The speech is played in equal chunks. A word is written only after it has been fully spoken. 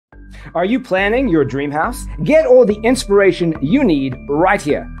Are you planning your dream house? Get all the inspiration you need right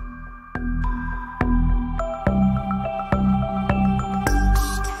here.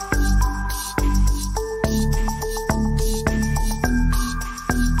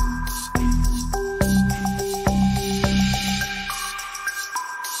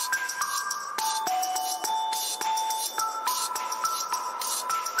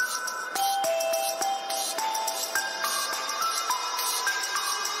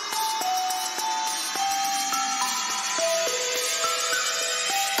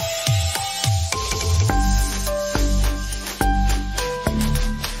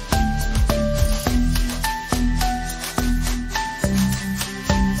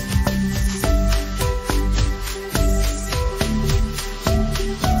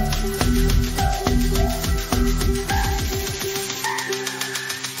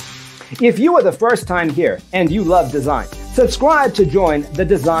 If you are the first time here and you love design, subscribe to join the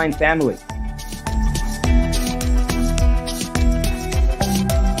design family.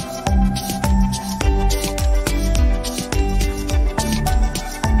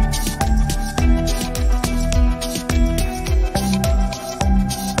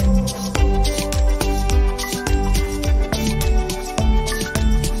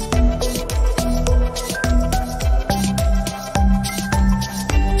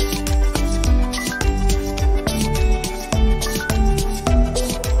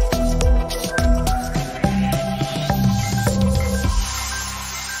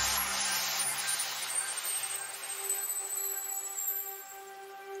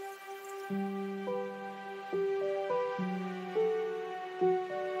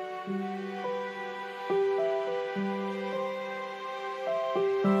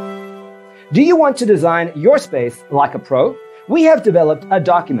 Do you want to design your space like a pro? We have developed a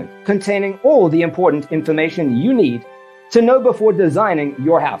document containing all the important information you need to know before designing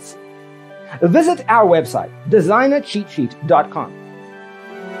your house. Visit our website, designercheatsheet.com.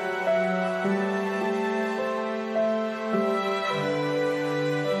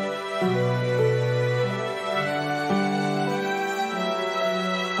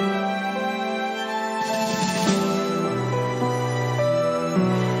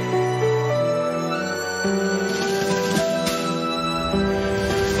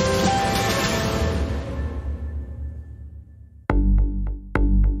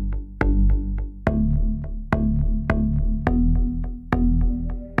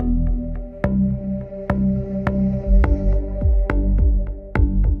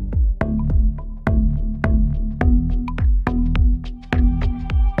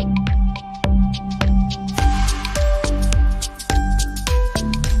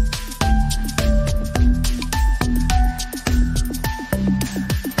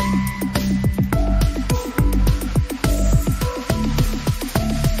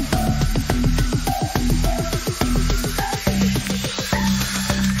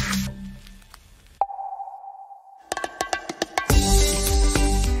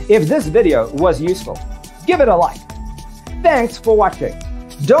 If this video was useful, give it a like. Thanks for watching.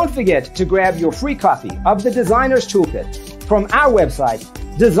 Don't forget to grab your free copy of the Designer's Toolkit from our website,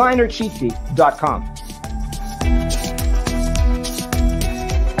 designercheatsheet.com.